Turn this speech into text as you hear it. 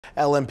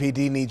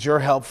LMPD needs your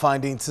help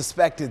finding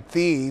suspected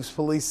thieves.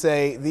 Police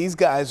say these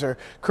guys are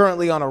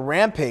currently on a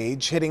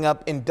rampage, hitting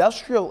up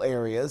industrial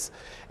areas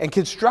and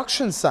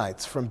construction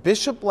sites from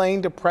Bishop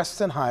Lane to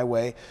Preston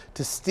Highway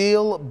to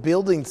steal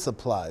building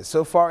supplies.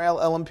 So far,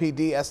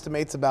 LMPD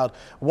estimates about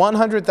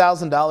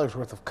 $100,000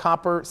 worth of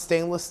copper,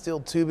 stainless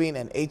steel tubing,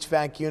 and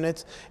HVAC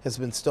units has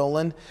been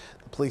stolen.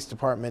 The police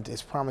department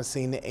is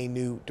promising a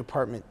new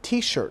department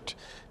t-shirt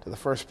to the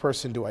first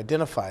person to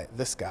identify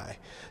this guy.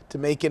 To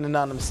make an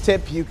anonymous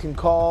tip, you can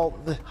call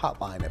the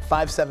hotline at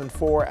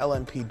 574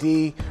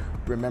 LMPD.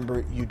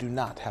 Remember, you do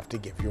not have to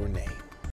give your name.